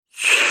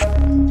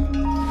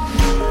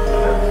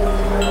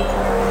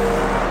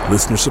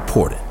Listener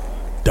supported.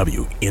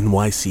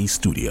 WNYC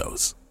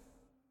Studios.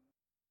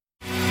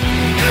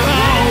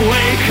 Oh,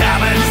 wake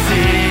up and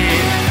see.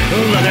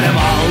 Look at them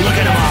all,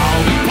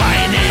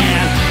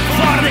 pining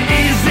for the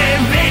easy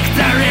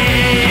victory.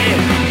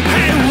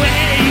 Hey,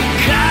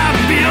 wake up,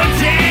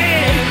 beauty.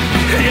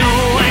 You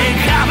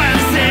wake up and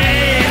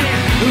see.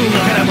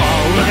 Look at them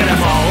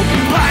all,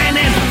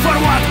 pining for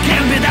what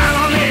can be done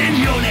only in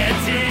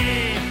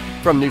unity.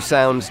 From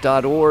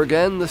newsounds.org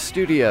and the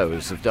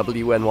studios of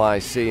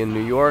WNYC in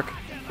New York,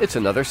 it's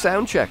another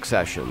Soundcheck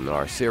session,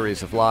 our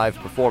series of live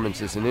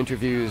performances and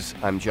interviews.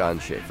 I'm John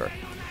Schaefer.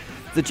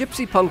 The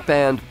gypsy punk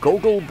band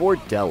Gogol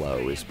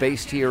Bordello is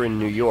based here in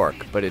New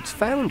York, but its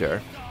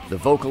founder, the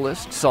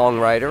vocalist,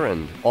 songwriter,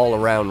 and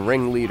all-around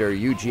ringleader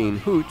Eugene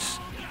Hoots,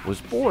 was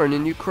born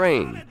in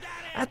Ukraine.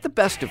 At the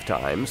best of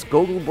times,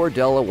 Gogol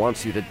Bordello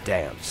wants you to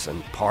dance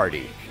and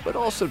party, but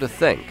also to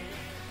think.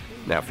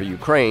 Now, for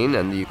Ukraine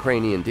and the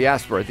Ukrainian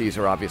diaspora, these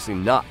are obviously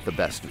not the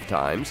best of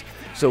times,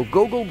 so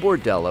Gogol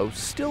Bordello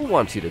still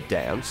wants you to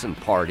dance and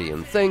party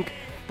and think,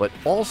 but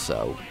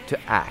also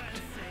to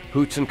act.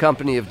 Hoots and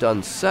Company have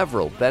done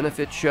several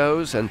benefit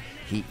shows, and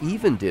he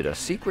even did a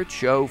secret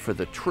show for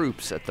the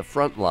troops at the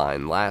front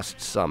line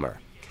last summer.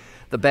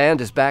 The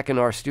band is back in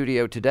our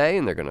studio today,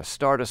 and they're going to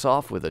start us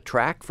off with a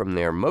track from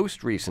their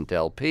most recent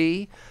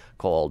LP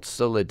called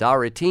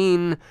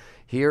Solidarityn.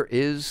 Here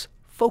is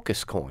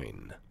Focus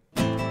Coin.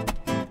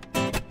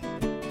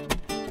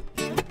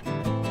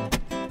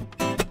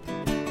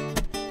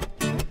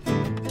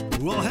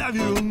 Well, have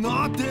you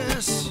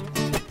noticed?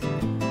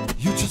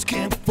 You just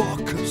can't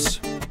focus.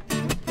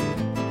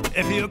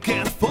 If you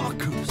can't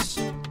focus,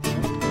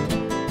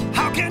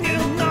 how can you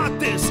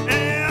notice?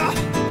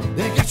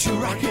 They got you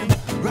rocking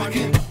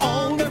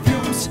on the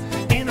fumes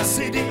in a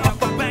city of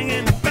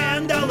banging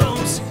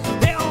pendulums.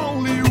 The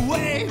only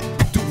way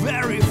to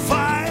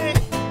verify.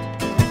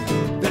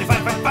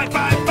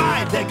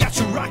 They got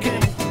you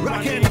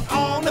rocking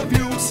on the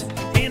fumes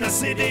in a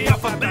city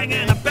of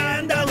banging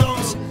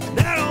pendulums.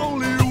 That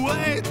only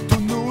way to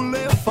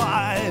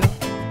nullify.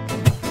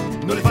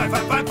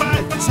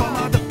 Some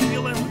of the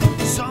feeling,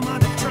 some of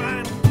the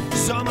trying,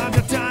 some of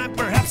the time,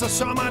 perhaps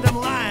some of them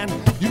lying.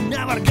 You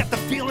never get the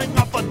feeling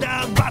of a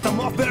down bottom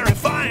of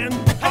verifying.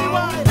 Hey,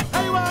 why?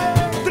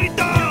 Three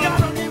down. You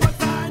gotta even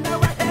find a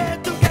way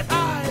to get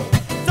high.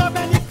 So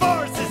many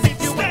forces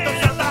if you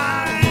stay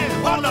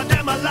alive. All of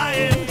them are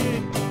lying,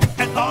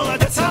 and all of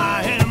the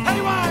time.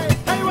 Hey, why?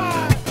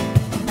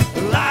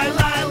 Lie.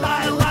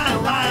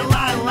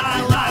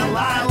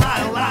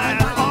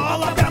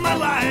 All of them are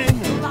lying.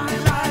 Lie.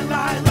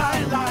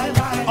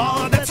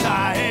 All of the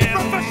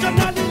time.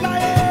 Professionally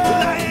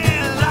lying.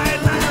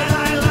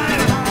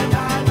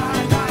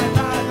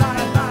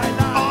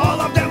 All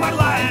of them are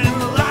lying.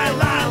 Lie.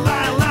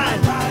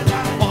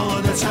 All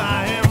of the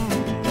time.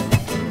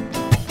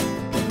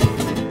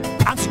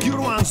 Unsecure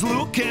ones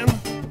looking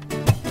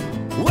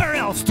where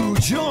else to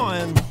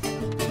join.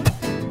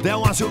 The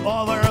ones who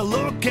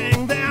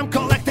overlooking them,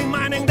 collecting,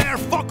 mining their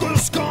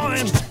focus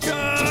coins.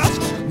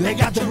 They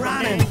got them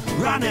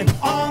running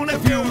on the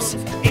fumes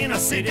in a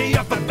city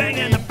of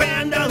banging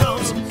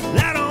pendulums.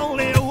 That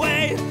only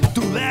way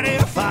to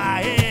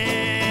verify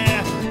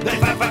it. They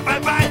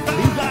fight.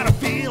 You got a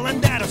feeling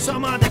that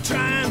some of them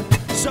trying,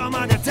 some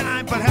of the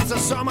time, perhaps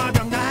some of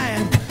them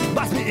dying.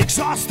 Must be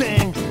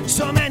exhausting.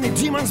 So many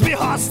demons be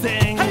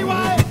hosting. Hey,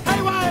 why?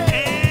 You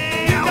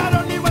got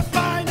only what's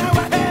fine. Now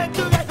ahead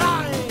to get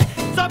high.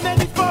 So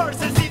many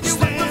forces if you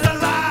stay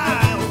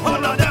alive.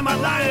 All of them are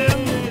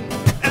lying,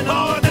 and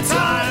all of the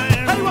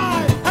time. Hey,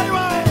 why?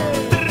 Lie.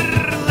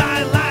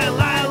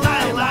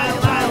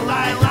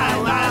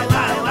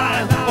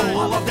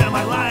 All of them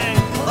are lying.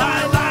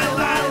 Lie.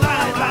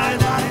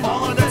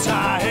 All of the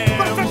time.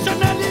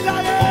 Professionally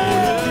lying.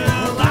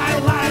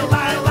 Lie.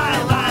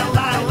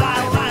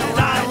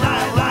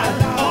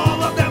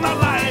 All of them are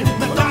lying.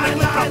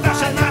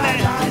 Professionally.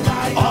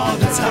 All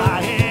the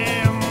time.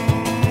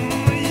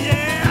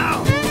 Yeah.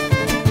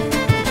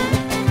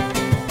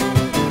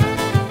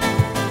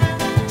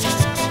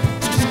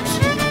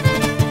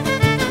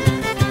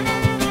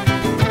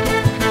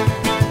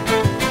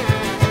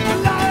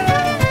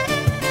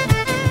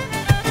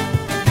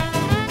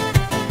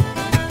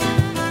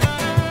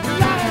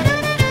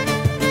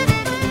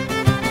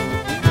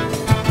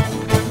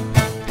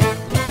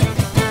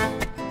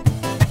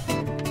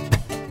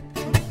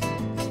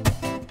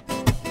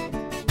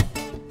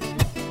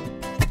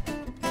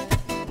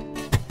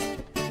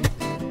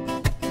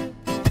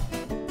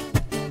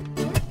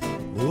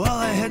 Well,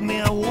 I had me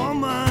a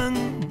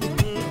woman.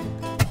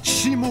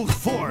 She moved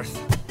forth,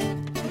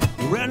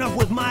 ran off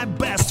with my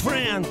best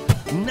friend.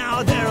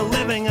 Now they're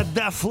living at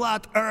the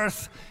flat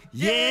earth.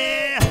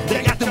 Yeah,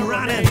 they got them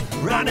running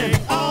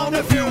on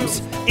the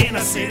fumes in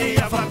a city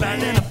of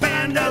abandoned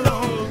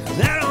pendulum.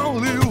 That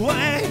only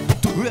way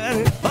to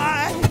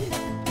verify.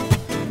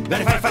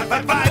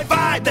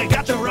 They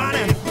got them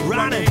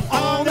running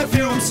on the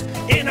fumes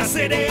in a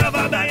city of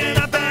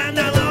abandoned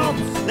pendulum.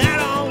 That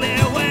only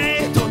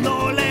way to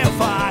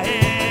nullify.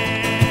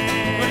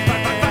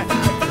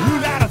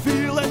 You got a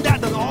feeling that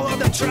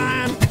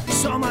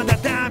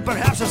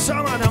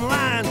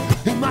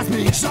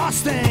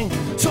exhausting.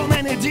 So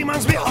many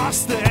demons be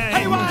hosting.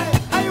 Hey, why?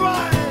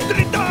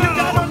 You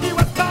got only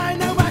one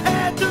spine and one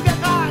head to get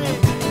high.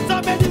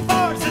 So many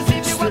forces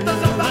if you want to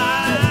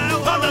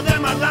survive. All of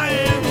them are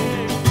lying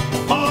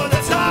all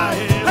the time.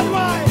 Hey,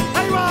 why?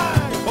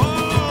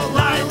 Oh,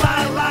 lie.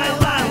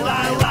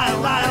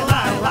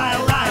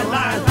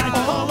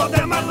 All of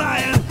them are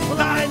lying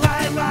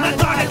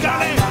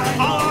methodically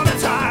all the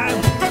time.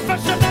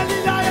 Professionally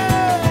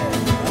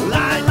lying.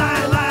 Lie.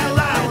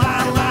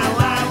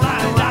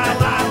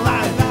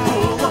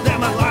 All of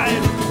them are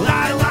lying.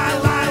 Lie.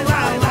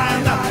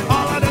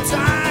 All of the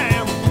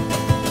time.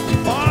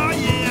 Oh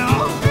yeah.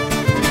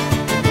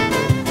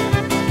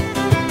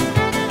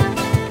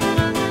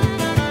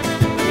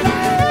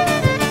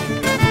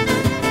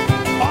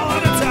 All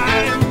of the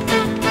time.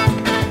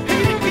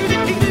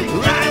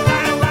 Lie.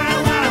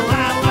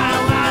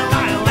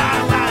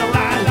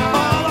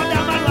 All of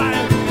them are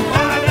lying.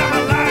 All of them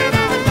are lying.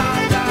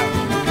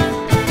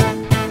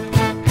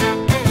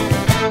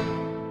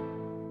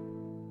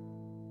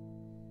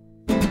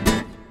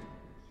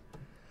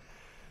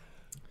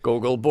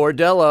 Gogol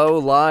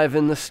Bordello live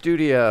in the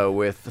studio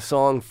with the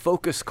song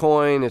Focus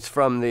Coin. It's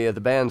from the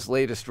band's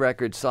latest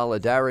record,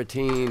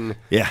 Solidaritine.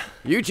 Yeah.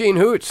 Eugene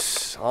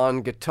Hoots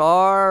on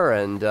guitar,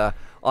 and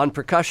on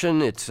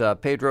percussion, it's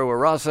Pedro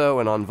Arazo,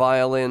 and on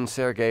violin,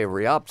 Sergei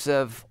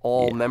Ryabtsev,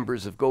 all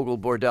members of Gogol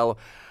Bordello.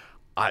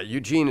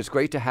 Eugene, it's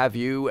great to have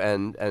you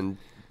and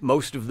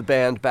most of the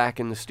band back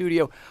in the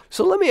studio.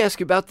 So let me ask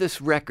you about this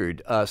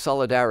record,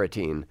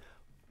 Solidaritine.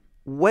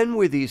 When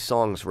were these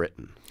songs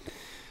written?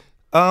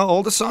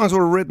 All the songs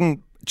were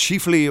written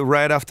chiefly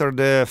right after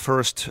the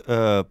first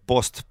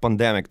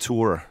post-pandemic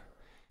tour,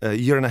 a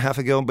year and a half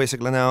ago,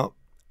 basically now.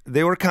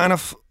 They were kind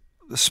of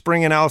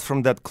springing out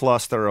from that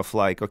cluster of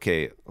like,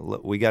 okay,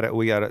 we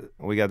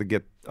gotta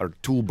get our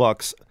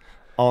toolbox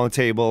on the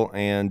table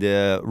and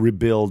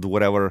rebuild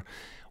whatever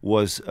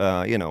was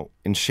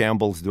in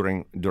shambles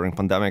during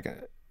pandemic.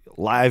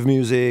 Live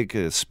music,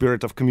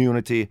 spirit of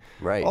community,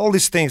 Right. all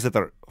these things that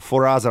are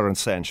for us are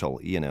essential,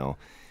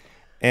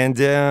 And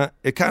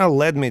it kind of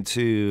led me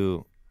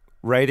to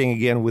writing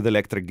again with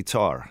electric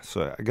guitar.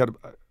 So I got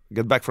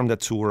back from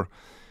that tour,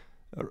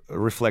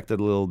 reflected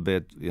a little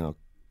bit.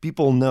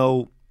 People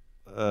know,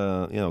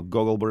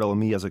 Gogol Bordello,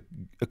 me as a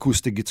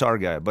acoustic guitar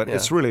guy, but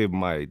it's really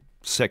my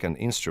second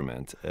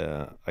instrument.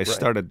 I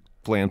started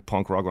playing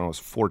punk rock when I was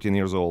 14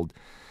 years old.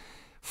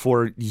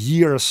 For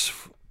years,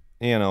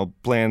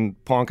 playing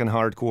punk and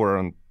hardcore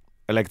and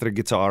electric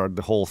guitar,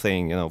 the whole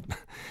thing,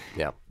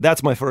 Yeah.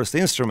 That's my first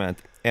instrument.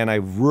 And I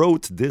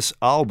wrote this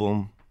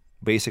album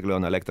basically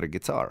on electric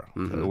guitar.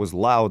 It was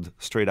loud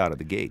straight out of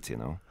the gate,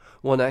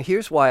 Well, now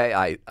here's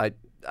why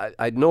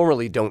I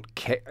normally don't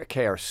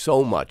care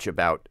so much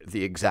about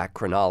the exact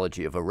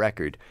chronology of a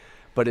record,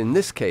 but in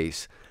this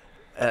case,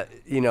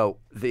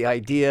 the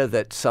idea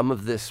that some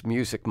of this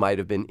music might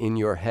have been in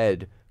your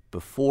head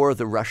before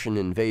the Russian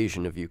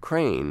invasion of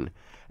Ukraine,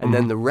 and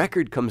then the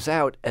record comes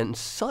out, and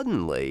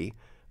suddenly,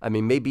 I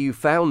mean, maybe you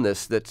found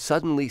this, that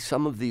suddenly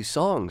some of these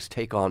songs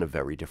take on a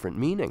very different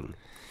meaning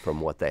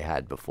from what they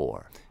had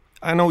before.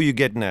 I know you're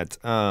getting at.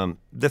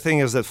 The thing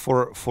is that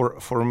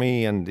for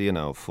me and,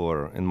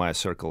 in my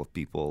circle of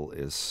people,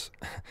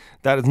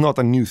 that is not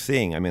a new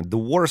thing. I mean, the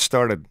war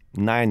started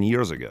 9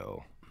 years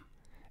ago.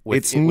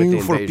 It's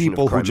new for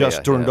people who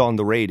just turned on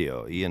the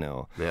radio,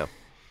 Yeah.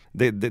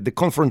 The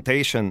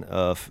confrontation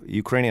of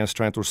Ukrainians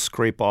trying to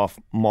scrape off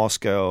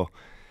Moscow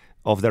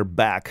off their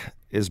back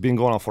has been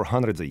going on for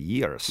hundreds of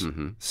years.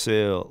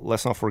 So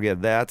let's not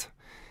forget that.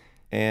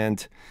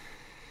 And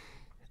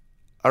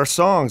our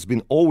song's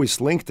been always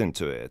linked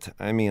into it.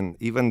 I mean,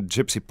 even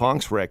Gypsy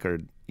Punk's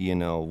record,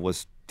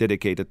 was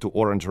dedicated to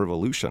Orange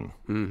Revolution.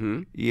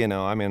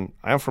 I mean,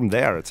 I'm from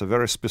there. It's a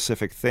very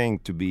specific thing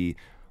to be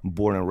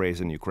born and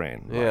raised in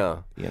Ukraine.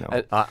 Yeah.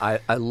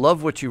 I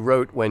love what you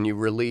wrote when you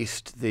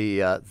released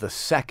the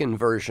second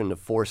version of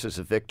Forces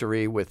of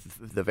Victory with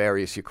the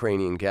various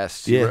Ukrainian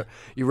guests. Yeah.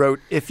 You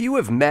wrote, if you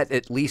have met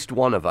at least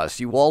one of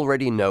us, you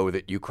already know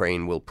that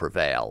Ukraine will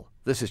prevail.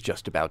 This is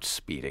just about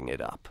speeding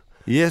it up.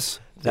 Yes.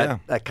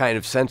 That kind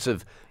of sense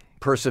of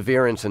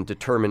perseverance and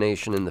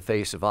determination in the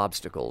face of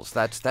obstacles,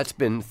 that's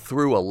been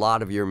through a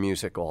lot of your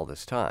music all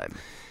this time.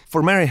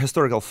 For many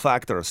historical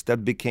factors,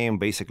 that became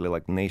basically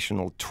like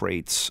national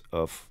traits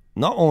of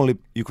not only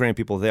Ukrainian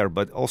people there,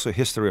 but also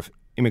history of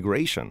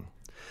immigration.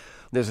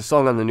 There's a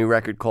song on the new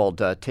record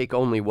called Take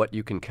Only What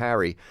You Can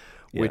Carry,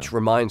 which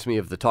reminds me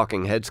of the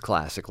Talking Heads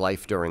classic,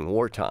 Life During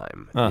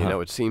Wartime.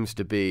 It seems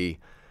to be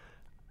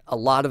a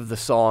lot of the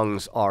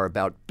songs are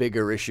about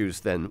bigger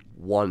issues than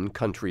one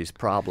country's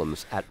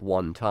problems at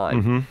one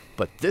time.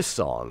 But this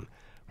song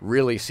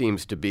really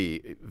seems to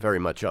be very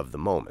much of the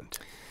moment.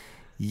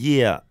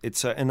 Yeah,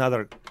 it's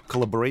another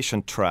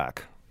collaboration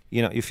track.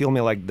 You feel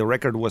me, like the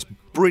record was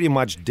pretty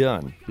much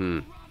done.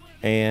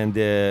 And,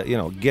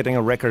 getting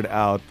a record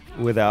out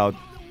without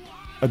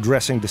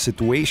addressing the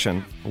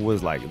situation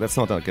was like, that's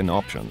not like an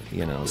option,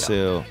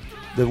 So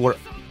there were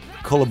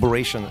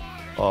collaboration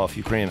of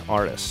Ukrainian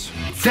artists.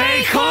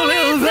 Take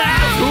only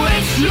that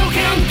which you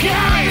can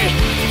carry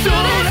to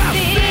the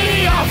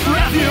city of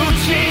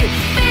refugee.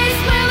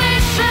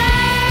 Измилися,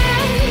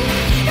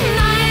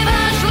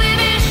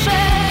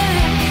 найважливіше.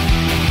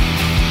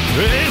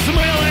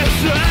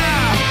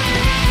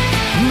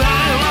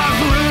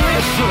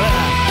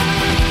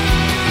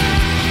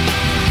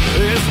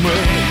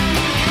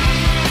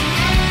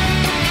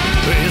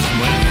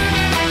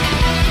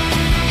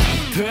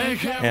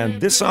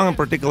 And this song in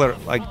particular,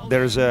 like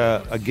there's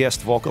a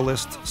guest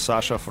vocalist,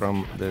 Sasha,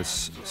 from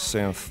this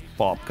synth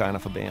pop kind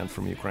of a band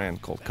from Ukraine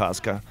called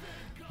Kazka.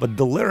 But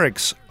the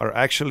lyrics are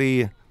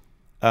actually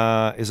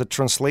is a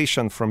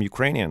translation from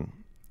Ukrainian,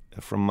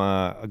 from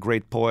a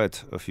great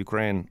poet of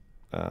Ukraine,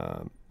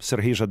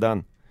 Serhiy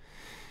Zhadan.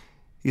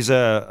 He's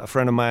a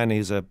friend of mine.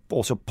 He's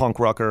also punk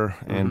rocker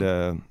and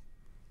a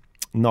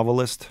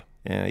novelist.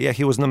 Yeah,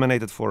 he was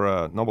nominated for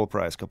a Nobel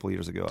Prize a couple of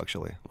years ago,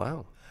 actually.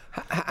 Wow.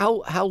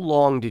 How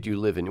long did you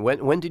live in?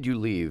 When did you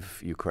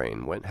leave Ukraine?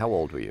 How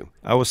old were you?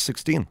 I was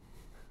 16.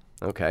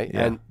 Okay.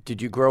 Yeah. And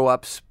did you grow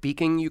up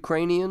speaking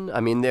Ukrainian?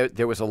 I mean,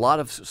 there was a lot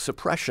of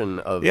suppression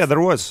of Yeah,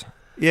 there was.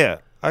 Yeah,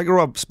 I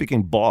grew up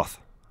speaking both.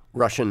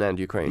 Russian and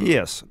Ukrainian.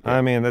 Yes.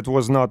 I mean, it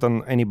was not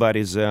on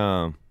anybody's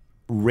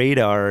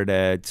radar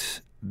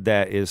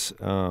that is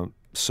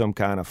some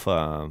kind of,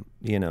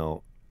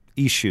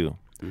 issue.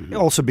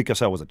 Also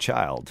because I was a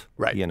child.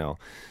 Right.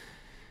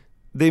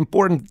 The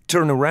important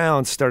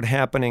turnaround started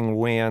happening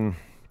when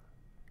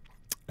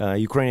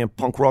Ukrainian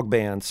punk rock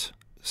bands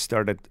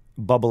started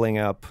bubbling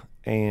up.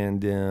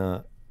 And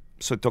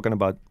so talking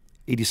about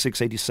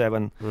 86,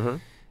 87,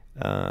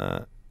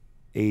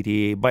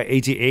 88. By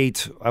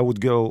 88, I would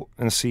go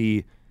and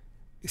see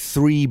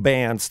 3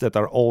 bands that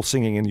are all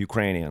singing in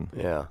Ukrainian.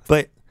 Yeah.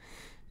 But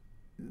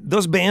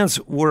those bands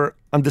were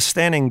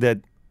understanding that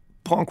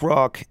punk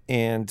rock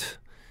and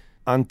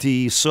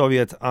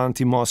anti-Soviet,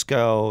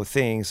 anti-Moscow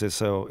things,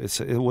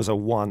 it was a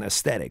one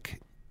aesthetic.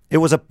 It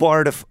was a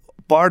part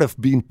of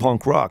being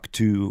punk rock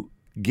to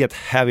get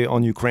heavy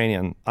on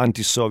Ukrainian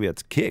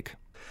anti-Soviet kick.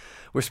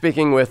 We're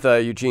speaking with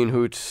Eugene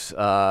Hoots,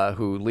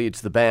 who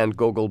leads the band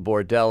Gogol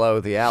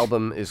Bordello. The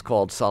album is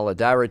called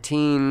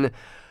Solidaritine.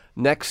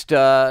 Next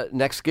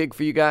gig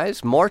for you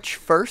guys, March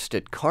 1st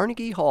at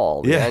Carnegie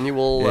Hall, the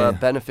annual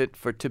benefit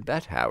for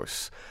Tibet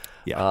House.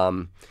 Yeah.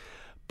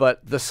 But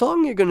the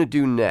song you're going to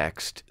do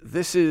next,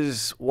 this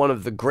is one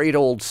of the great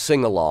old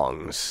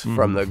sing-alongs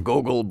from the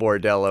Gogol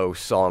Bordello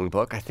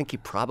songbook. I think he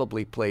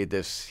probably played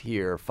this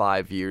here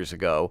 5 years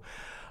ago.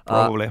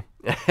 Probably.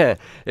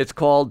 It's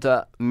called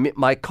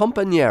My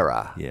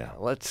Compañera. Yeah.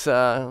 Let's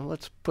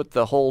put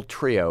the whole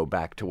trio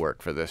back to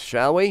work for this,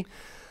 shall we?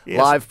 Yes.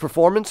 Live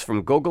performance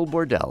from Gogol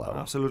Bordello.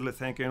 Absolutely,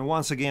 thank you. And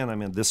once again, I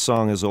mean, this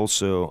song is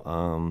also,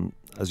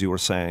 as you were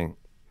saying,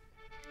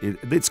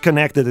 it's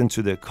connected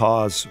into the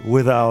cause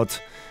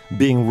without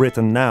being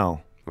written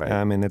now. Right.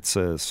 I mean, it's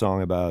a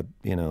song about,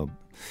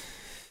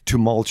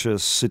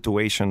 tumultuous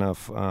situation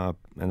of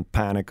and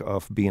panic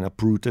of being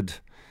uprooted.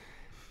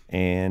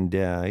 And,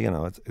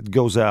 it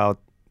goes out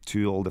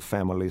to all the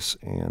families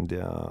and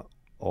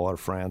all our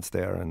friends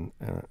there and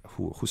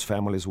whose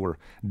families were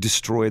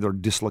destroyed or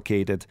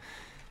dislocated.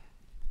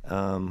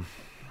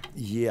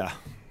 Yeah.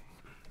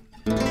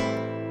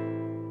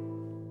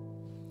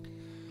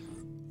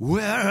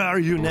 Where are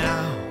you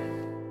now,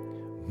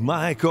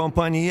 my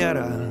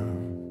compañera?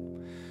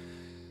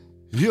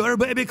 Your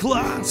baby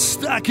claw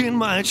stuck in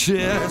my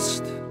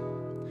chest.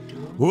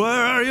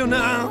 Where are you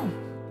now,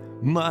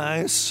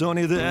 my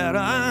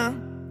sonidera?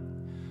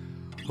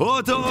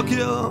 Oh,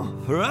 Tokyo,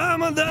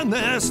 from the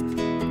nest.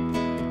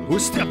 We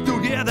stepped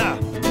together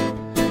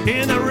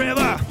in a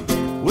river.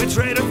 We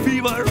traded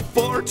fever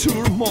for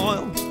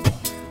turmoil.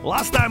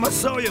 Last time I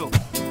saw you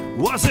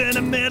was in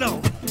the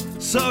middle.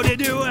 So did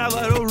you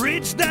ever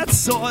reach that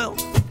soil?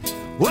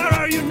 Where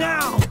are you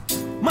now,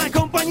 my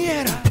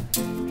compañera?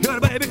 Your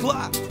baby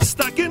claw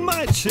stuck in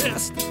my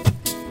chest.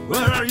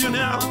 Where are you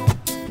now,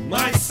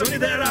 my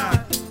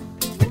sonidera?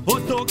 Oh,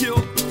 Tokyo,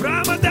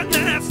 from the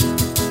nest.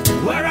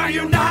 Where are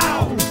you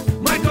now,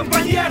 my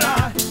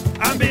compañera?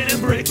 I'm beating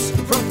bricks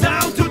from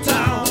town to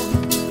town.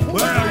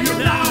 Where are you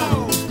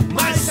now,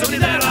 my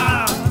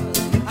sonidera?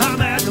 I'm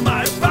at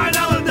my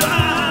final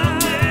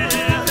done.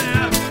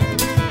 Yeah.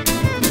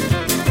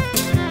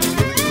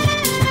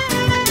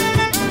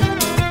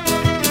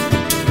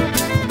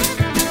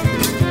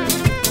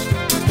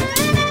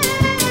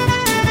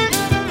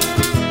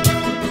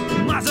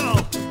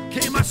 Muzzle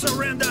came my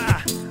surrender.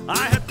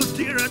 I had to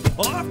tear it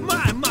off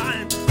my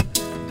mind.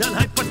 Then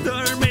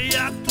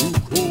hypothermia took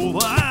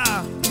over.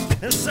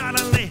 And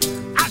suddenly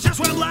I just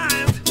went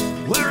blind.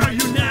 Where are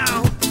you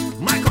now,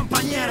 my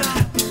compañera?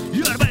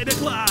 Your baby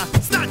claw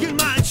stuck in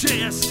my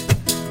chest.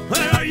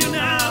 Where are you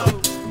now,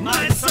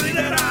 my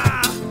sonidera?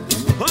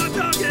 Oh,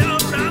 Tokyo,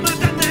 from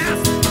the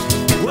nest.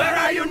 Where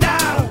are you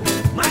now,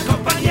 my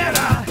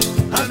compañera?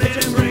 I'm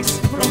eating bricks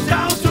from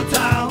town to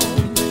town.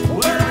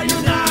 Where are you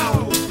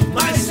now,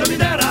 my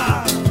sonidera?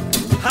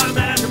 I'm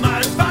at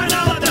my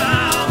final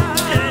down.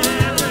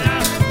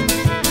 Yeah.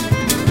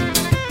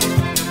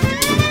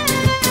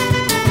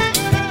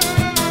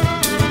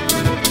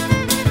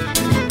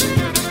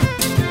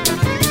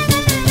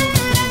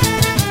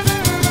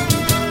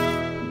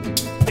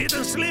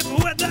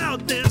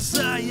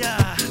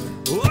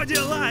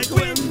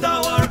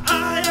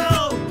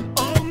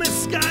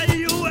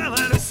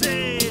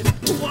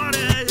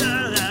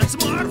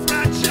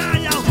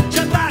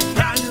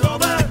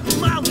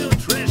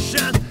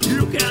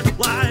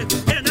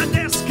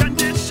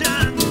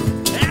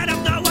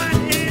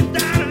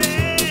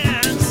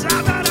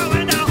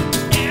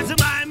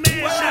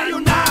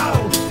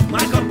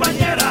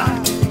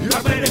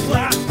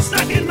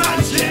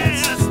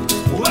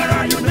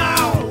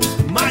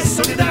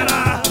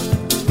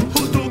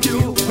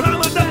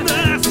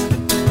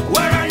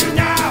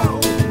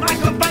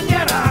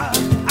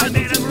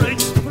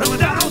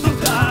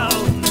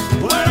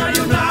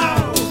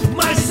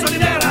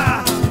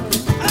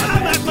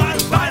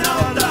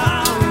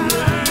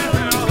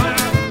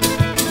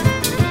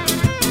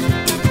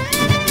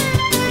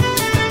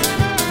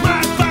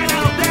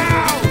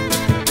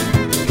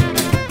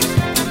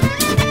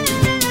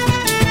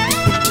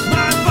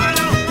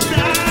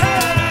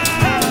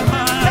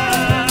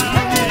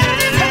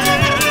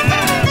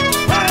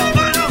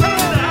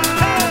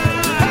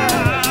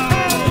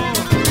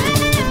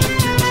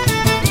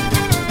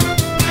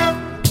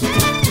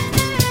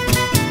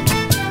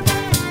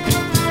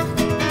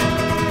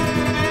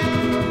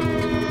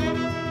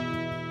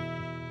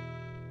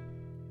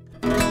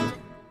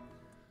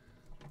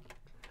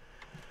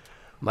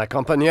 My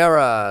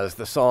Compañera is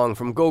the song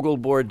from Gogol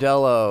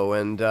Bordello.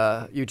 And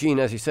Eugene,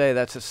 as you say,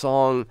 that's a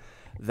song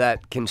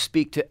that can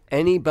speak to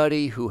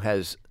anybody who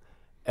has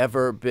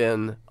ever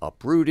been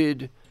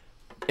uprooted,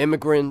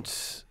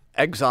 immigrants,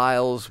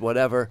 exiles,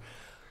 whatever.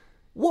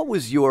 What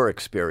was your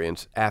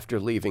experience after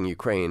leaving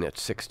Ukraine at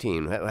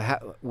 16?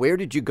 Where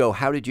did you go?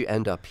 How did you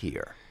end up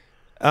here?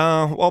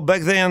 Well,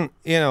 back then,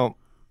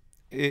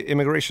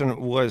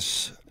 immigration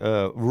was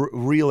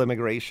real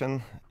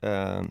immigration,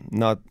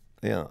 not,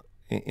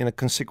 in a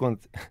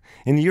consequent.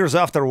 In years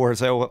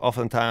afterwards, I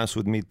oftentimes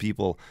would meet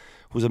people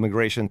whose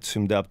immigration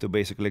summed up to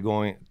basically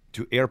going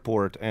to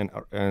airport and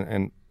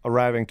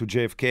arriving to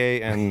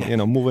JFK and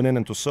moving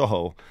into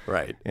Soho,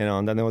 Right?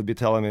 And then they would be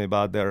telling me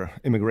about their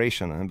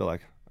immigration, and I'd be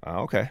like,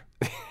 oh, okay,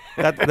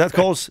 that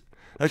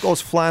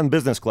calls flying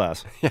business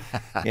class,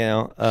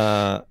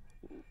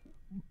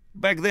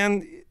 Back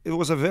then, it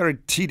was a very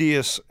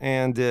tedious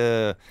and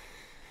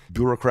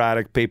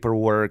bureaucratic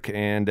paperwork,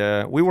 and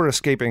we were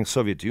escaping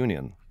Soviet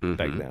Union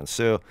back then.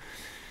 So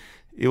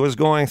it was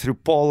going through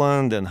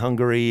Poland and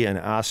Hungary and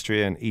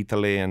Austria and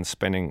Italy and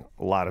spending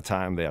a lot of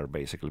time there,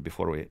 basically,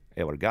 before we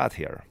ever got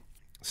here.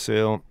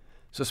 So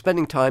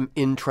spending time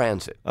in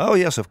transit. Oh,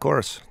 yes, of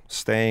course.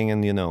 Staying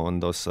in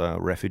those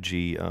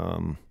refugee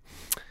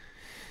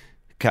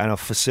kind of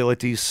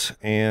facilities.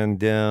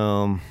 And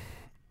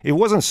it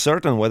wasn't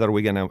certain whether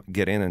we're going to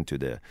get into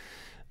the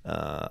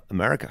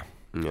America.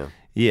 Yeah.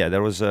 Yeah,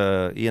 there was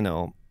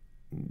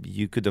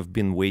you could have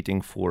been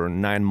waiting for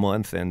 9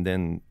 months and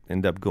then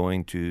end up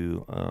going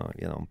to,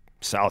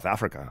 South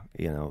Africa,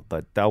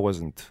 but that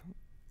wasn't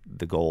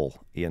the goal,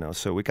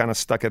 So we kind of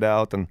stuck it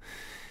out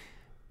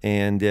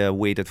and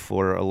waited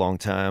for a long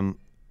time,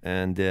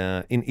 and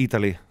in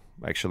Italy,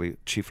 actually,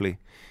 chiefly,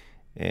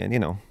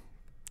 and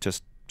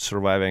just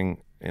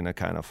surviving in a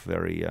kind of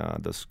very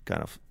those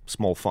kind of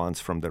small funds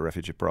from the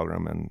refugee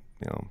program, and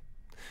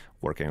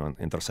working on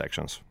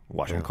intersections,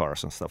 washing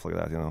cars and stuff like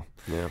that.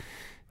 Yeah.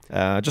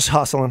 Just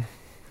hustling.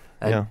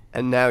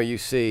 And now you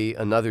see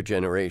another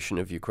generation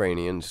of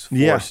Ukrainians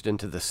forced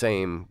into the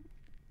same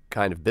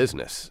kind of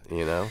business.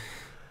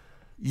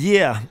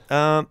 Yeah,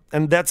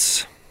 and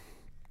that's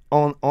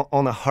on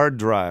a hard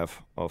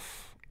drive of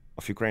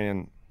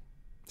Ukrainian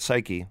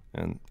psyche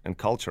and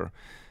culture.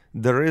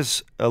 There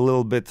is a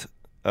little bit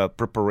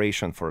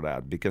preparation for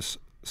that, because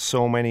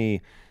so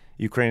many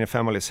Ukrainian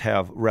families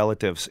have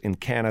relatives in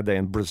Canada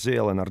and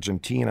Brazil and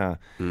Argentina,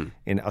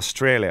 in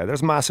Australia.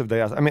 There's massive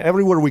diaspora. I mean,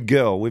 everywhere we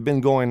go, we've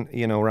been going,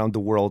 around the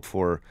world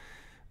for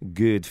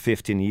good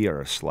 15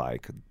 years.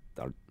 Like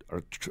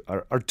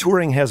our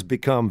touring has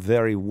become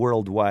very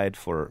worldwide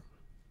for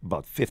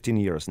about 15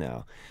 years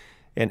now.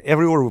 And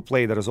everywhere we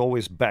play, there is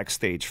always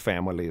backstage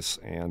families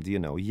and,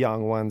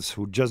 young ones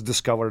who just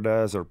discovered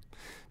us, or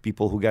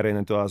people who got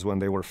into us when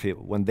they were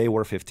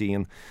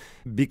 15.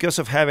 Because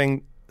of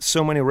having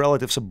so many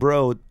relatives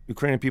abroad,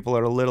 Ukrainian people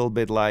are a little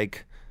bit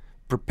like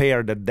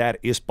prepared that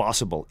is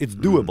possible. It's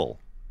doable.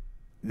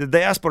 The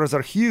diasporas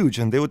are huge,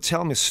 and they would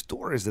tell me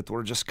stories that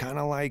were just kind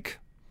of like,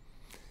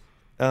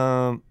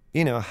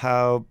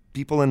 how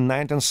people in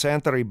 19th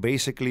century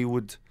basically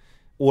would,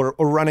 or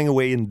running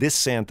away in this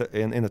century,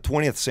 in the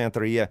 20th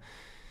century,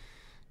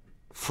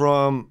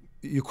 from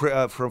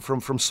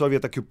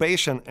Soviet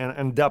occupation and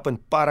end up in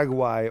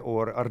Paraguay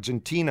or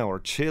Argentina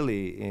or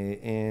Chile,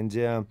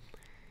 and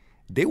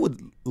they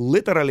would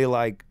literally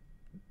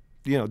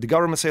the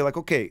government say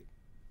okay,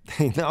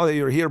 now that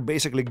you're here,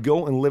 basically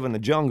go and live in the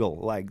jungle.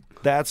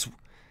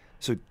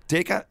 So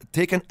take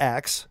an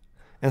axe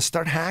and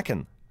start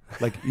hacking.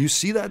 You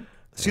see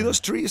those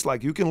trees,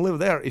 you can live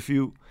there if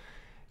you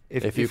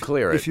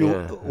clear it, if you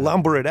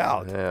lumber it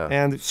out. Yeah.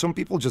 And some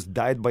people just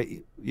died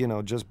by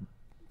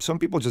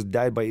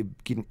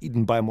getting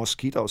eaten by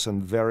mosquitoes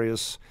and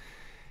various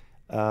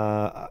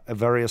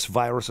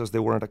viruses they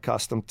weren't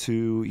accustomed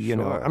to.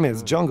 I mean,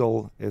 it's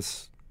jungle,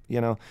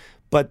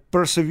 but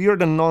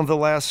persevered, and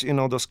nonetheless,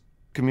 those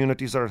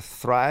communities are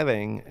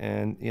thriving,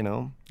 and in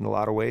a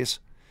lot of ways,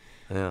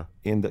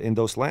 in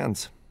those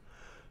lands.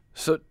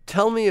 So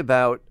tell me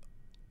about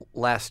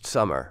last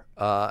summer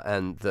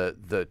and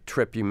the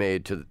trip you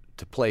made to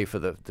play for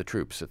the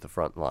troops at the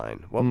front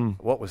line.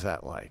 What was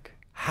that like?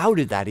 How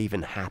did that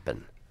even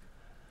happen?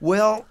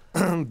 Well,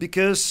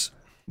 because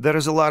there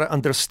is a lot of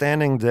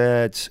understanding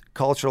that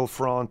cultural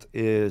front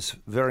is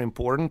very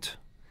important.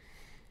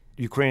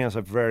 Ukrainians are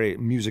a very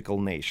musical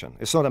nation.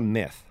 It's not a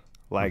myth.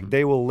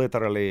 They will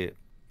literally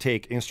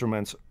take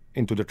instruments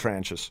into the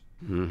trenches.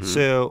 Mm-hmm.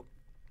 So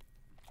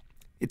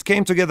it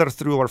came together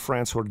through our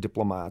friends who are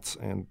diplomats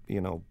and,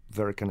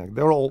 very connected.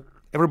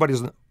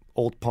 Everybody's an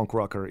old punk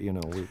rocker,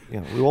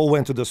 we all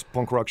went to those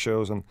punk rock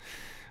shows and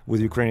with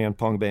Ukrainian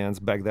punk bands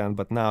back then,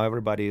 but now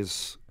everybody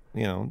is,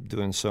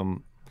 doing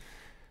some,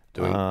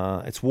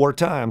 it's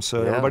wartime,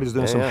 so everybody's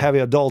doing some heavy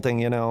adulting,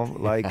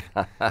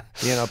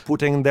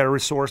 putting their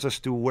resources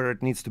to where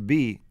it needs to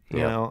be,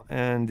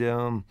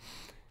 and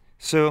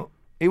so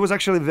it was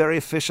actually very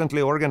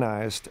efficiently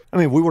organized. I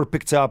mean, we were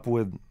picked up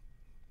with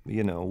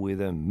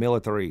a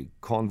military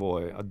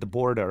convoy at the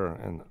border,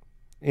 and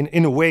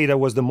in a way, that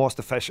was the most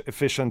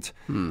efficient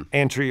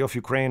entry of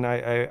Ukraine I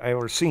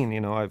ever seen.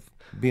 You know, I've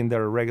been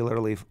there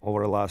regularly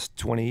over the last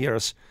 20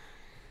 years.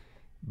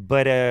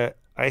 But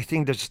I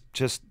think there's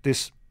just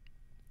this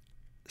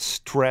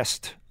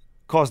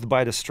caused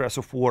by the stress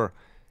of war,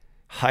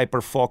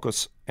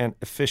 hyper-focus and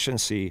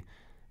efficiency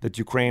that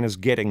Ukraine is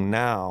getting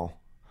now.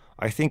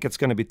 I think it's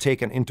going to be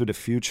taken into the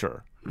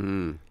future.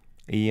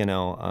 You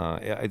know,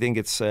 I think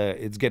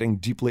it's getting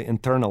deeply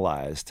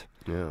internalized.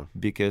 Yeah.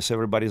 Because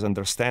everybody's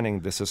understanding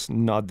this is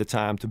not the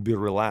time to be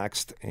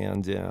relaxed,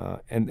 and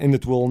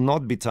it will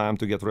not be time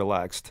to get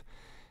relaxed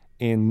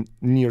in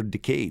near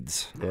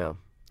decades. Yeah.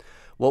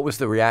 What was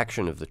the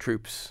reaction of the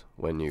troops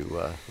when you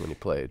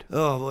played?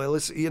 Oh well,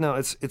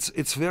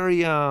 it's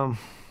very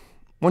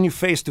when you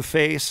face to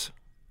face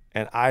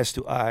and eyes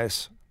to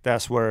eyes.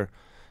 That's where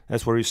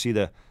you see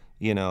the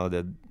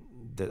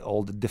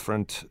all the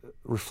different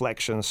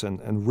reflections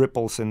and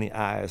ripples in the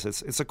eyes.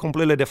 It's a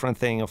completely different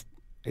thing.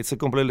 It's a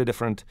completely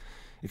different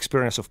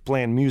experience of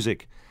playing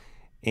music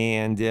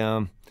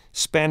and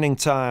spending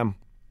time.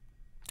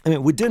 I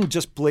mean, we didn't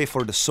just play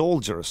for the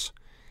soldiers.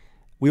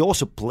 We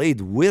also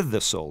played with the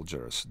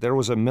soldiers. There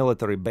was a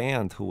military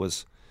band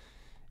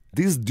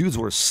these dudes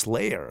were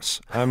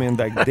slayers. I mean,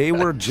 like they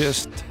were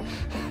just,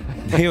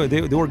 they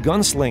were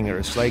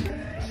gunslingers. Like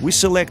we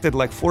selected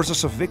like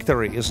Forces of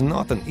Victory is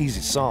not an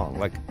easy song.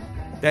 Like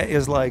that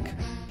is like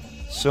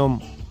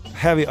some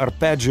heavy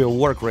arpeggio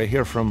work right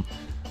here from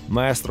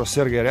Maestro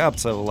Sergei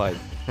Ryabtsev. Like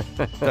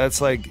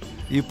that's like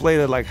you played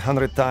it like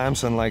 100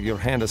 times and like your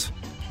hand is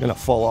gonna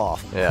fall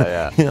off.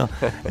 Yeah. You know,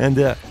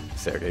 and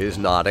Sergei is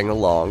nodding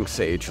along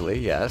sagely.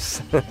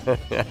 Yes.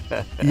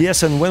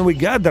 yes, and when we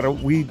got there,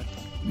 we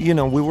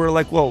were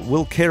like, well,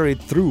 we'll carry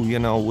it through. You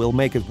know, we'll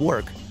make it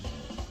work.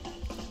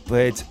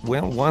 But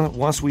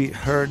once we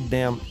heard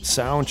them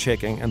sound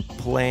checking and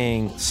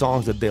playing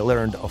songs that they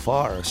learned of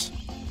ours,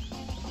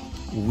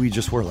 we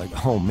just were like,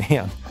 oh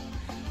man,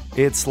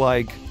 it's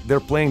like they're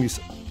playing these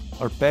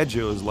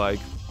arpeggios like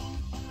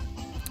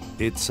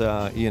it's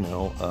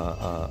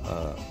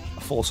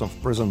Folsom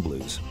Prison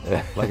Blues.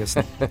 Like it's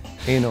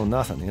ain't no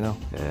nothing, you know?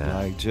 Yeah.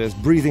 Like just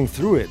breathing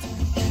through it.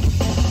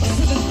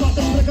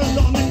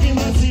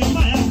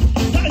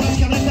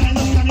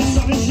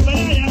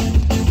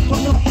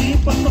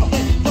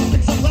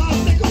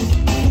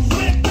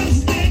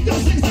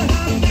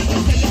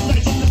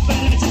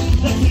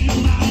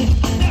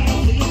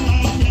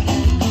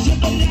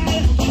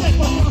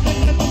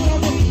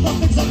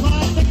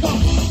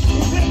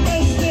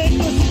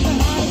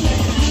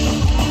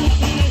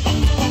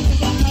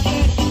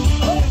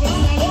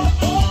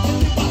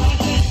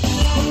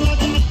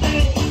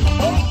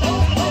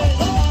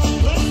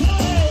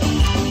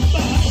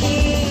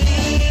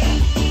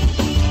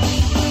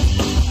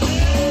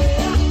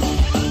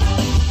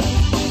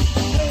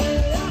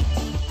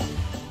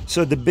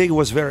 So the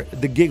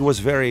gig was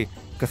very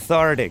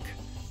cathartic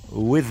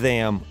with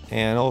them,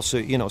 and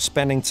also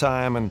spending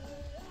time and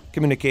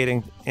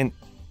communicating. And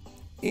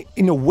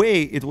in a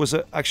way, it was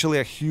actually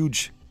a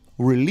huge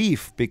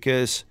relief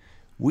because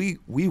we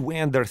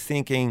went there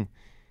thinking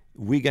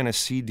we're gonna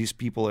see these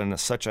people in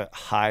such a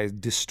high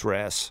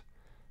distress,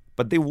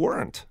 but they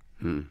weren't.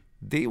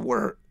 They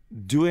were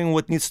doing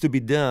what needs to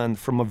be done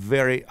from a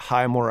very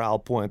high morale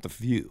point of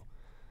view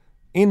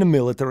in the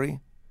military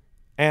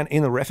and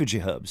in the refugee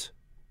hubs.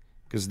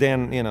 Because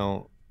then,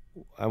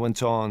 I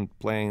went on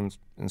playing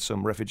in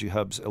some refugee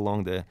hubs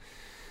along that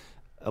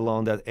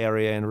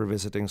area and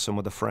revisiting some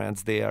of the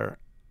friends there,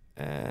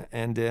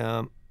 and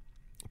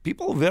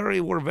people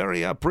were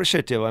very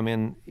appreciative. I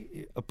mean,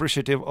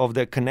 appreciative of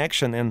the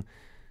connection, and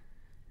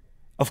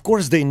of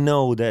course they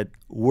know that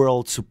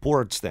world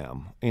supports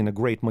them in a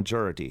great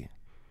majority.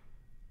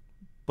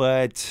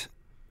 But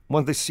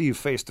when they see you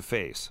face to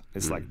face,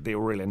 it's like they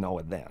really know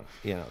it then.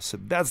 So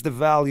that's the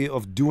value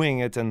of doing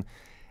it, and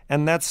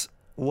that's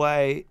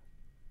why,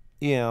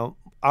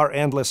 our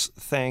endless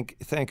thank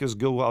yous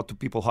go out to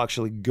people who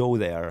actually go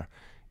there,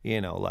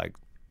 like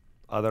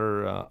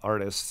other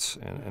artists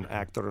and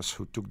actors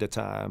who took the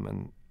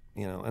time,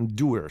 and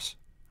doers.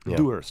 Yeah.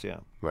 Doers, yeah.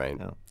 Right.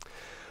 Yeah.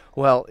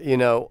 Well,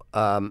 you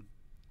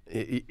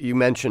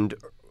mentioned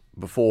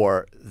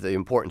before the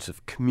importance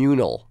of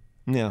communal,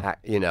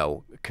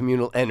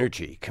 communal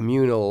energy,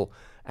 communal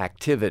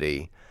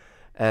activity,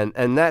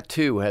 and that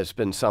too has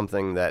been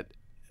something that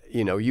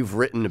you've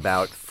written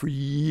about for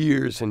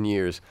years and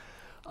years.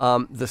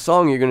 The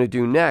song you're going to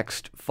do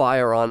next,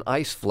 "Fire on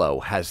Ice Floe,"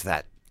 has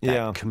that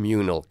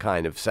communal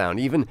kind of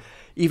sound. Even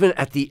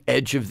at the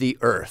edge of the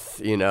earth,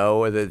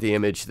 the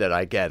image that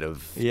I get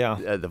of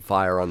the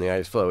fire on the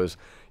ice floe is,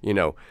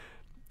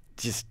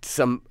 just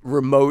some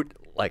remote,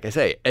 like I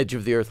say, edge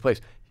of the earth place.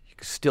 You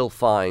can still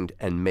find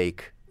and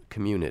make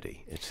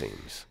community, it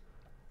seems.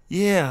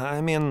 Yeah,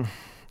 I mean,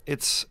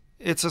 it's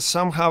a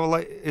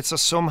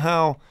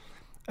somehow.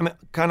 I mean,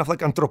 kind of like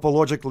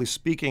anthropologically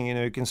speaking,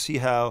 you can see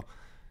how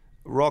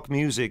rock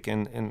music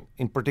and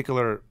in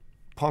particular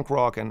punk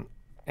rock and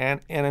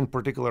in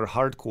particular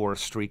hardcore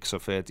streaks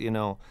of it,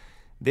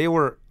 they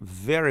were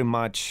very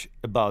much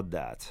about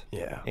that.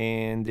 Yeah.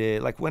 And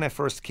like when I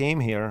first came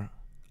here,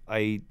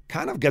 I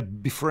kind of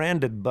got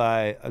befriended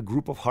by a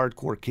group of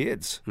hardcore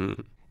kids.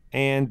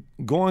 And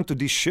going to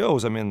these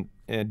shows, I mean,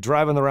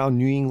 driving around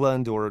New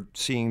England or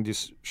seeing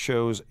these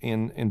shows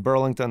in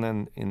Burlington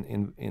and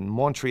in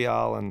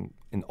Montreal and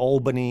in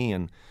Albany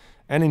and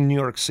in New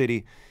York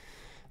City,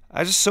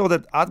 I just saw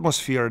that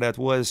atmosphere that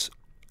was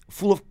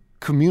full of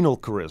communal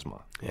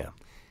charisma. Yeah.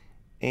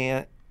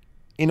 And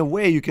in a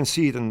way, you can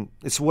see it, and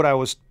it's what I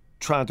was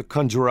trying to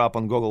conjure up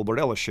on Gogol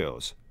Bordello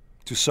shows.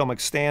 To some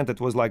extent, it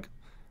was like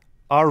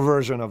our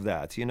version of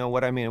that. You know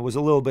what I mean? It was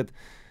a little bit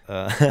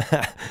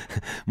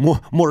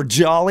more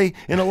jolly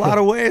in a lot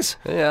of ways.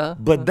 Yeah.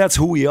 But that's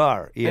who we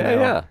are, you know?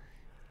 Yeah.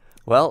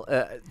 Well,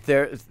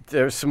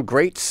 there's some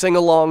great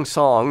sing-along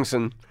songs,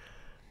 and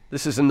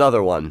this is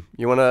another one.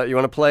 You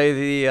wanna play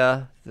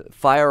the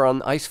Fire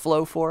on Ice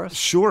Flow for us?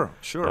 Sure.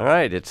 All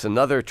right, it's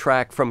another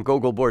track from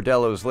Gogol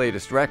Bordello's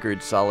latest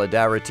record,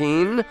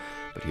 Solidaritine.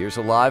 But here's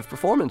a live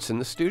performance in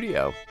the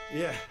studio.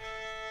 Yeah.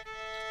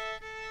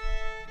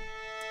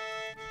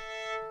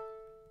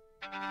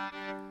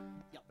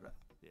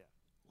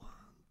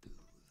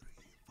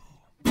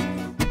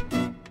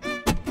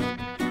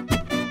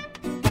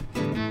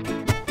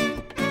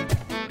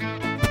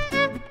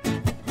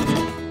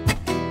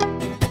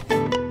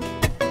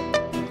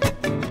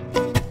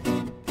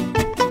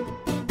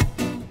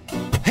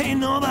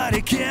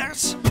 Nobody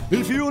cares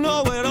if you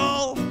know it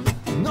all.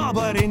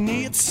 Nobody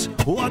needs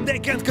what they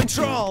can't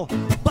control.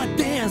 But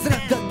dance,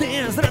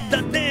 dance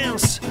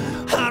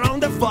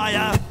around the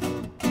fire.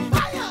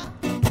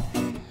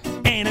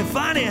 Ain't it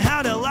funny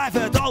how the life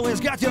had always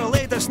got your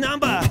latest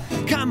number?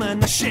 Come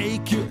and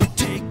shake you,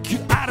 take you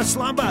out of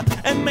slumber,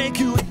 and make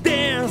you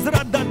dance,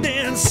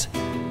 dance,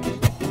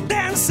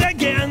 dance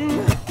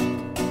again.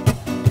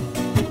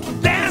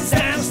 Dance,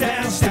 dance,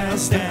 dance,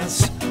 dance,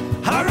 dance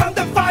around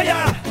the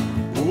fire.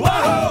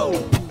 Whoa!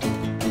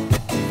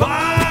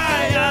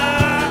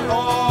 Fire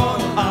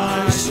on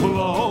ice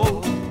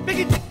flow. Pick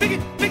it.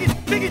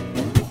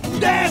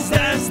 Dance,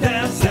 dance,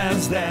 dance,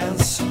 dance,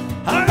 dance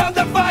around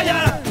the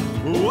fire.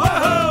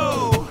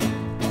 Whoa!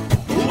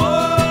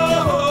 Whoa!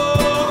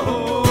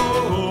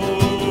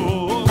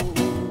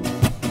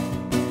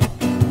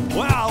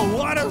 Well,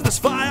 what is this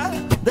fire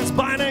that's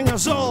binding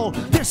us all?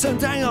 This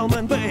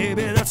entanglement,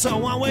 baby, that's a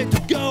one way to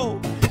go.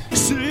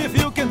 See if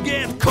you can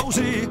get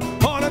cozy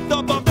on the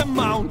top of the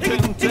mountain.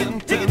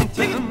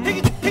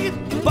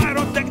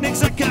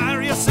 Pyrotechnics are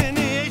curious in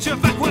the age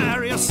of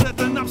Aquarius.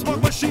 Setting up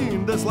smoke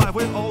machine, this life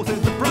will all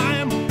hit the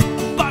prime.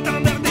 But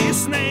under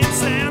these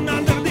names and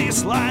under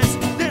these lies,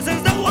 this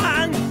is the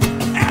one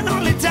and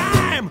only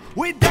time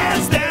we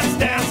dance, dance,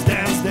 dance,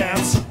 dance,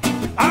 dance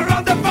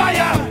around the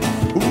fire.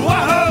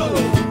 Whoa!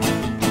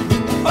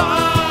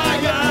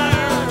 Fire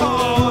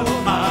on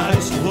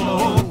ice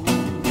flow.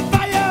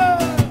 Fire!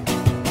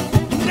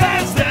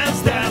 Dance,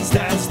 dance, dance,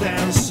 dance,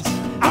 dance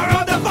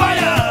around the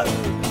fire.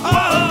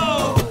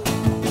 Oh!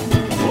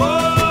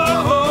 Whoa!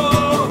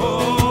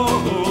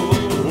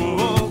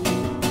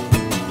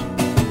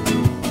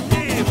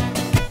 Yeah.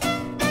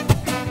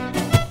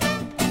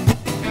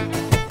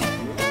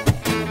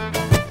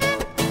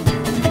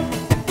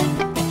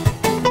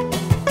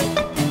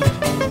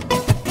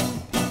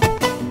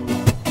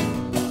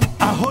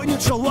 Ahoy,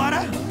 neutral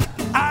water,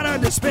 out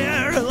of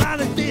despair,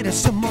 reality to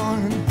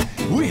someone.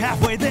 We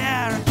halfway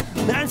there,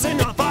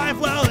 dancing on fire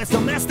flow, it's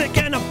domestic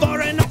and a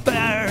foreign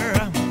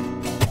affair.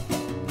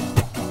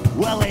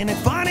 Well, ain't it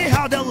funny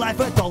how the life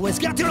had always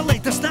got your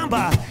latest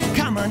number?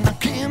 Come on,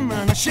 Kim,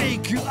 and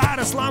shake you out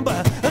of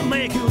slumber and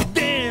make you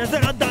dance,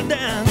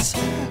 dance,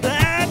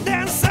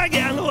 dance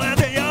again with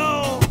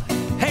you.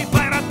 Hey,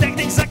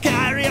 pyrotechnics are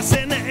curious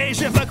in the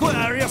age of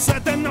Aquarius,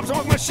 setting up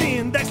smoke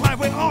machine, that's life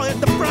we all hit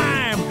the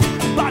prime.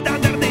 But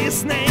under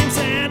these names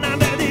and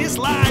under these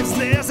lives,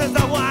 this is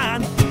the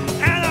one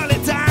and only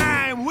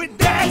time we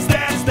dance,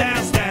 dance,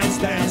 dance, dance,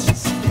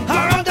 dance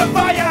around the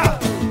fire.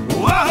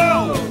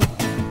 Whoa!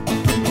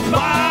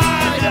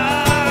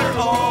 Fire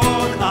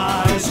on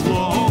ice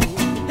flow.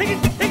 Hit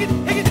it.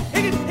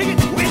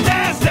 We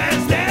dance,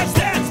 dance, dance,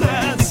 dance,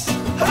 dance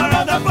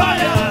around the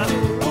fire.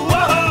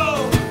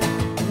 Whoa!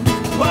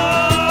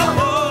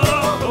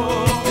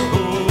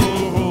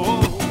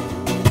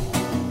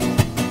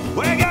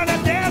 We're gonna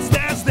dance,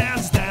 dance,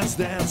 dance, dance,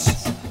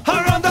 dance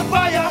around the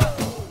fire.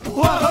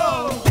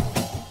 Whoa!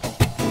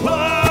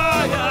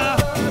 Fire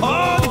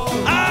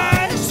on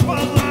ice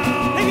flow.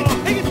 Hit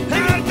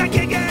it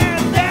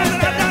again. Dance,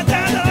 dance,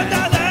 dance,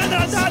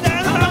 dance,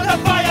 dance around the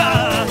fire.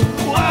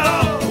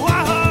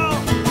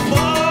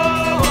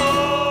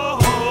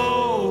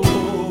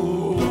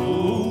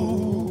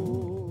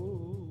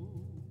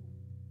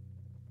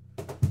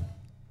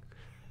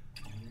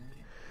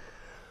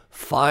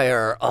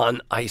 Fire on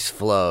Ice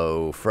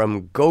Flow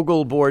from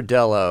Gogol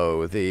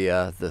Bordello,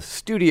 the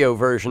studio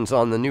versions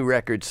on the new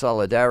record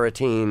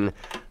Solidaritine.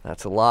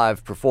 That's a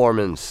live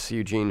performance.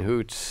 Eugene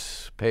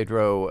Hoots,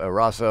 Pedro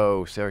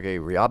Erazo, Sergei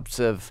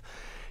Ryabtsev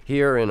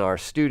here in our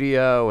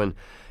studio. And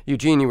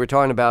Eugene, you were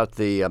talking about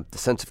the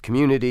sense of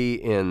community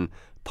in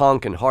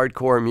punk and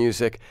hardcore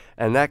music,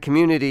 and that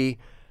community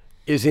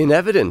is in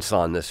evidence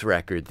on this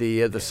record.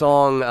 The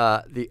song,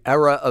 The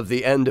Era of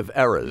the End of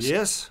Eras.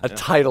 Yes. A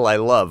title I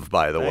love,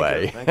 by the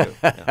way. Thank you.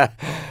 Yeah.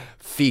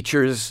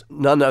 Features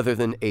none other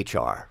than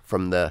HR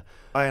from the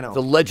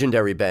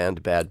legendary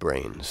band Bad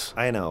Brains.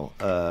 I know.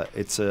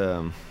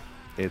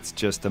 It's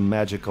just a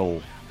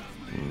magical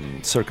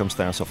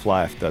circumstance of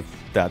life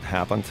that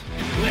happened.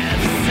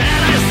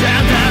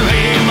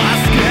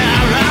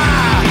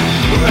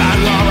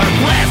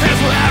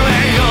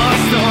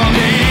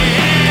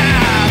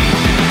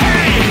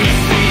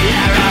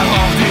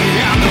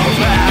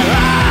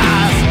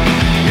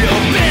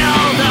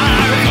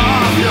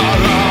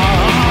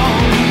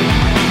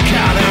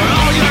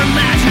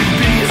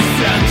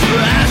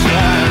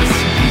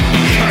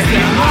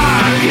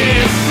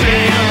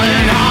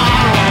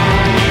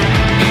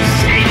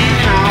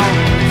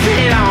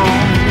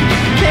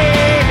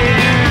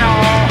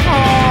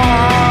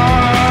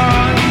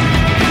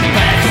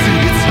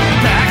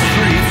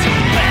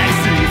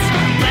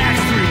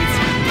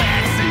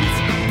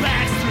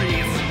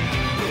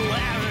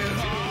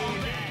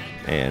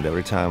 And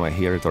every time I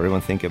hear it or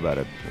even think about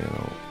it,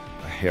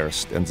 a hair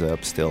stands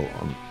up still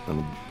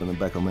on the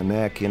back of my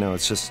neck.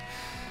 It's just...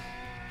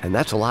 And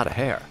that's a lot of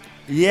hair.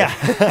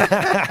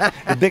 Yeah.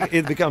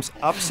 It becomes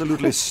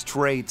absolutely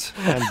straight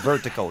and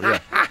vertical, yeah.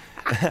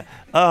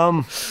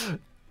 I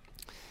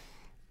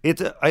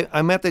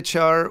met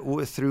HR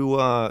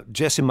through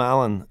Jesse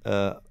Malin,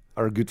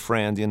 our good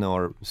friend,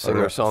 our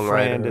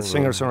singer-songwriter.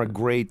 Singer-songwriter,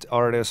 great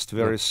artist,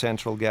 very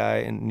central guy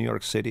in New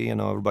York City.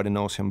 Everybody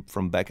knows him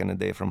from back in the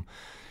day, from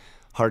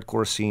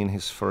hardcore scene,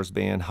 his first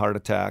band, Heart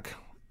Attack.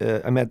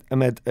 I met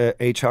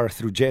HR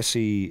through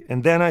Jesse,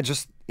 and then I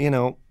just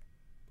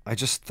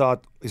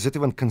thought, is it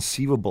even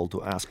conceivable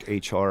to ask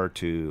HR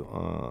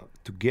to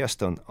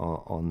guest on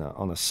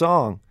a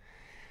song?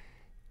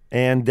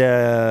 And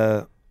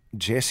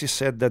Jesse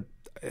said that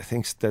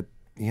thinks that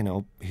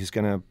he's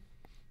gonna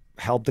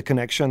help the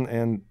connection,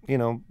 and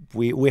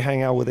we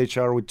hang out with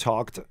HR. We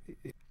talked.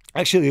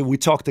 Actually, we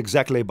talked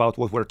exactly about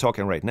what we're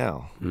talking right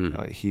now.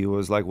 He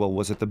was like, well,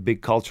 was it a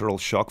big cultural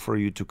shock for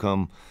you to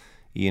come,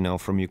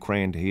 from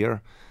Ukraine to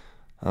here?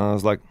 I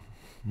was like,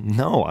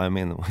 no. I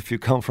mean, if you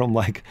come from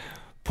like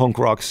punk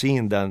rock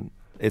scene, then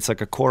it's like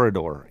a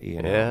corridor.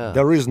 Yeah.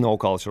 There is no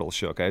cultural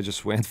shock. I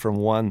just went from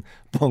one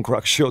punk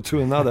rock show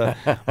to another.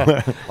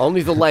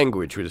 Only the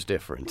language was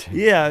different.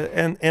 Yeah,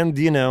 and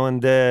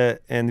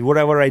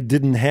whatever I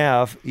didn't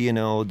have,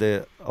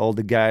 all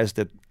the guys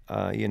that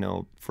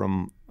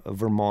from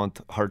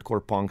Vermont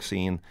hardcore punk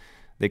scene,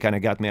 they kind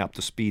of got me up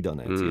to speed on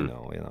it.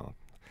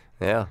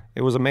 Yeah,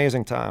 it was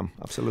amazing time.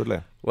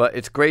 Absolutely. Well,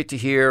 it's great to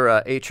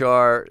hear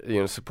HR,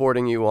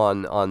 supporting you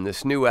on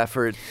this new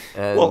effort.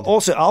 And well,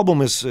 also,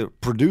 album is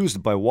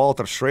produced by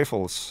Walter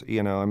Schreifels.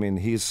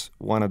 He's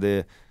one of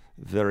the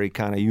very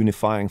kind of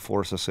unifying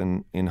forces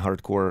in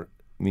hardcore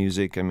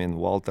music. I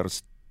mean,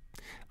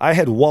 I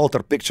had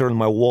Walter picture on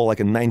my wall like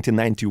in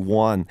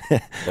 1991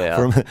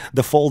 from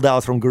the fold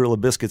out from Gorilla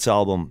Biscuits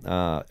album.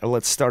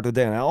 Let's start with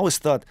that. And I always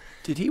thought,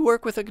 did he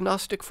work with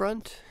Agnostic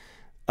Front?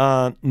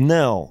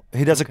 No,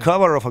 he does a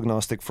cover of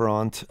Agnostic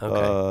Front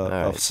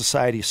of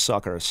Society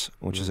Suckers,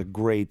 which is a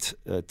great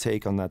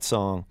take on that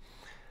song.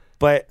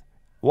 But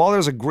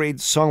Walter's a great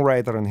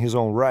songwriter in his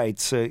own right.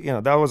 So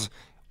that was,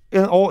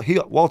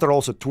 Walter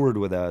also toured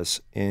with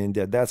us, and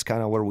that's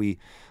kind of where we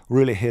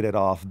really hit it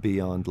off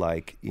beyond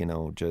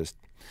just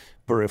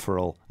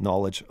peripheral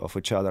knowledge of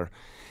each other.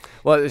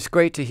 Well, it's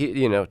great to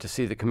hear, to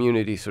see the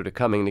community sort of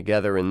coming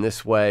together in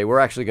this way. We're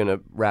actually going to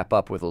wrap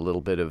up with a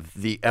little bit of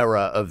the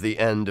era of the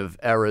end of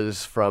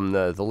eras from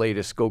the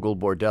latest Gogol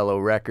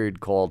Bordello record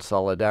called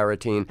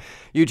Solidarity.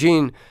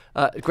 Eugene,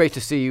 great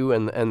to see you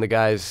and the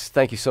guys.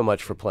 Thank you so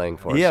much for playing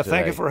for us today.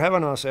 Thank you for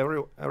having us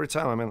every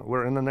time. I mean,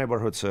 we're in the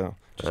neighborhood, so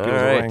just give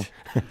us a ring.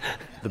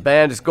 The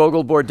band is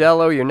Gogol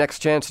Bordello. Your next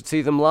chance to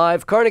see them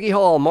live, Carnegie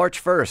Hall,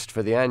 March 1st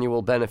for the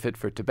annual benefit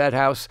for Tibet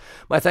House.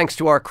 My thanks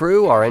to our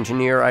crew, our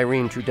engineer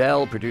Irene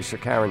Trudell, producer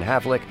Karen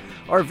Havlick.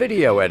 Our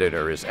video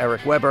editor is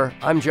Eric Weber.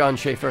 I'm John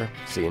Schaefer.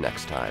 See you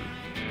next time.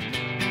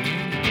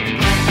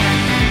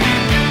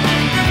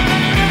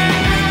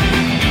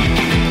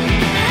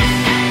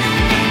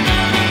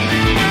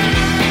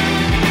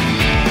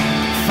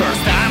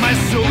 First time I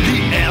saw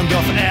the end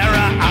of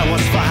era, I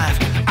was five.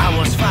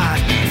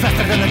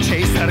 Faster than a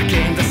chaser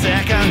came the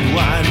second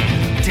one.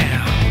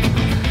 Damn.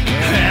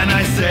 And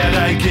I said,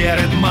 I get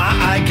it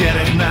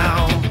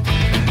now.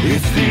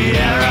 It's the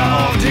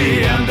era of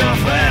the end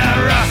of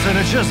eras, and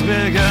it just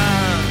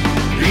begun.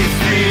 It's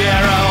the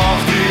era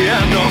of the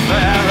end of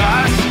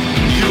eras.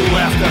 You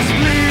left us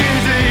bleeding.